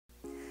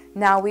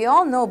Now, we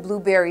all know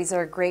blueberries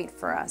are great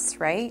for us,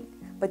 right?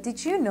 But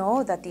did you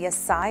know that the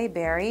acai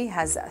berry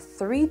has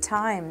 3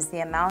 times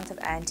the amount of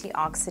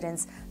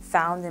antioxidants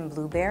found in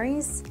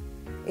blueberries?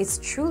 It's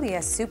truly a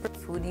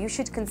superfood you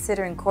should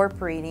consider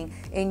incorporating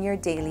in your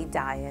daily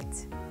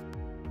diet.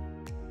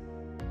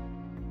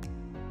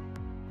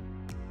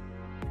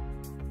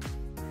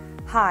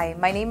 Hi,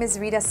 my name is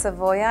Rita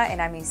Savoya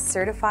and I'm a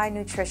certified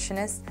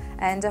nutritionist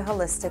and a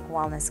holistic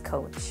wellness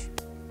coach.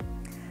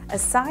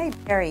 Acai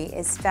berry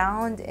is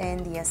found in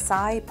the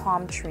acai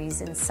palm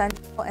trees in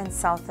Central and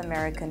South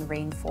American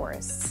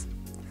rainforests.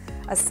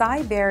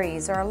 Acai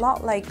berries are a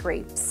lot like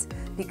grapes.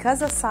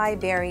 Because acai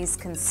berries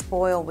can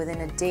spoil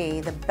within a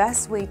day, the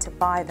best way to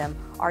buy them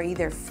are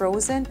either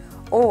frozen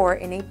or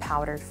in a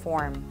powdered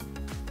form.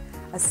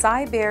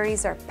 Acai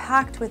berries are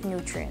packed with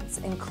nutrients,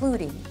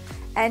 including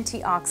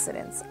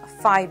antioxidants,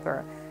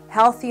 fiber,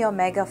 healthy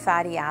omega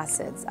fatty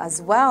acids,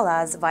 as well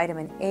as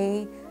vitamin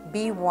A,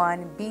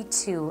 B1,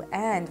 B2,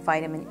 and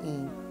vitamin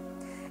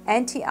E.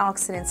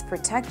 Antioxidants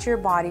protect your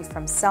body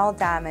from cell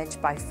damage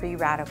by free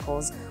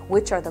radicals,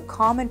 which are the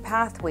common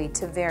pathway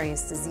to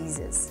various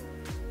diseases.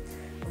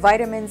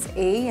 Vitamins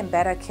A and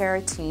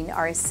beta-carotene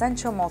are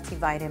essential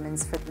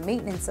multivitamins for the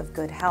maintenance of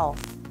good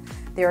health.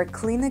 They are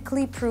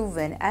clinically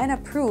proven and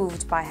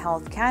approved by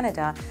Health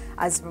Canada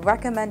as a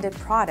recommended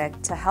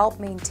product to help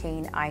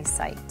maintain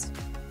eyesight.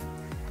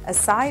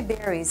 Acai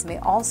berries may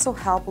also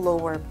help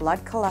lower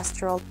blood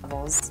cholesterol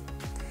levels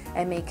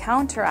and may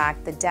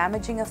counteract the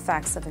damaging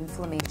effects of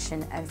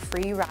inflammation and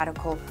free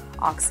radical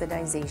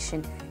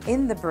oxidation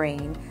in the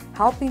brain,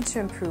 helping to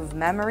improve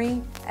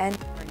memory and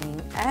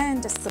learning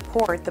and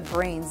support the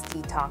brain's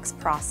detox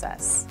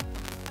process.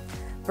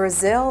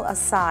 Brazil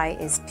acai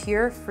is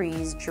pure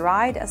freeze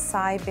dried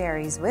acai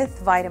berries with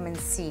vitamin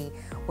C,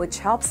 which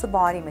helps the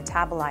body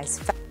metabolize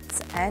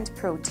fats and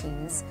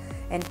proteins,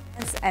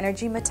 enhance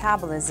energy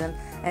metabolism,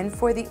 and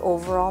for the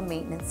overall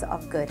maintenance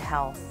of good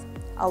health,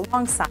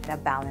 alongside a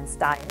balanced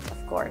diet,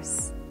 of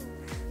course.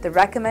 The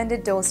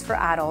recommended dose for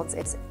adults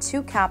is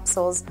 2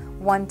 capsules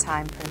 1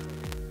 time per day.